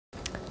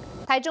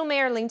Taichung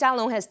Mayor Lin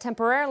Chia-lung has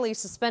temporarily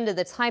suspended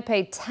the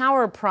Taipei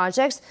Tower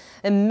project,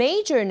 a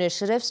major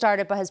initiative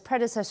started by his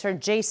predecessor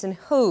Jason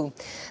Hu.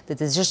 The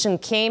decision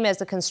came as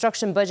the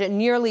construction budget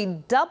nearly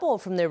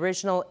doubled from the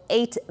original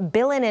 8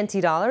 billion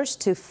NT dollars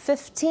to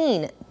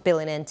 15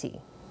 billion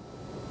NT.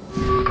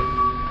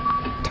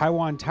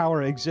 Taiwan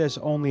Tower exists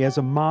only as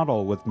a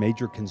model, with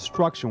major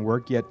construction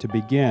work yet to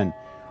begin.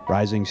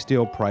 Rising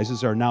steel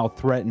prices are now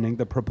threatening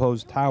the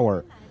proposed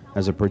tower,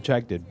 as a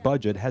projected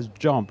budget has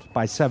jumped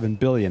by 7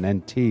 billion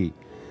NT.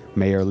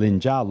 Mayor Lin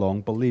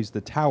Chia-lung believes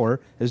the tower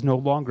is no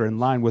longer in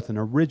line with an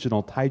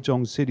original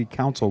Taichung City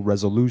Council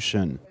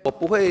resolution.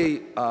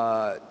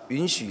 I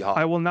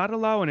will not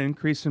allow an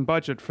increase in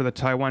budget for the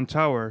Taiwan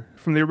Tower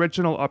from the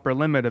original upper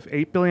limit of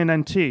 8 billion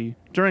NT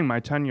during my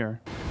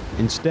tenure.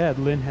 Instead,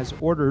 Lin has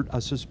ordered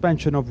a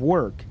suspension of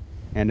work,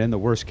 and in the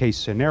worst-case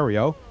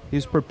scenario, he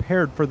is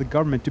prepared for the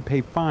government to pay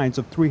fines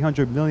of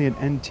 300 million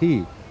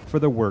NT for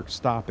the work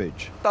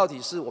stoppage.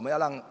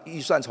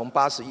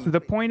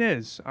 The point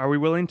is, are we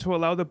willing to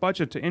allow the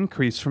budget to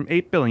increase from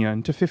 8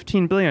 billion to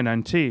 15 billion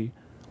NT,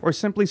 or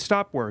simply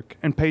stop work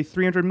and pay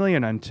 300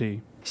 million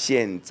NT?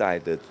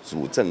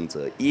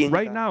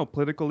 Right now,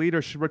 political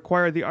leaders should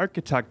require the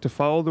architect to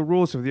follow the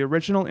rules of the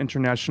original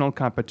international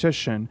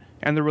competition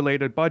and the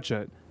related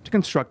budget to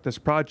construct this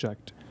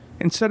project,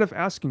 instead of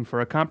asking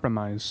for a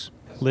compromise.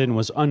 Lin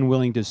was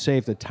unwilling to say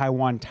if the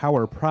Taiwan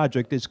Tower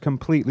project is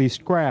completely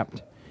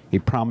scrapped. He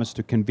promised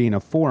to convene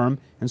a forum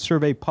and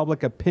survey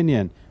public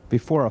opinion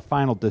before a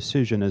final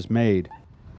decision is made.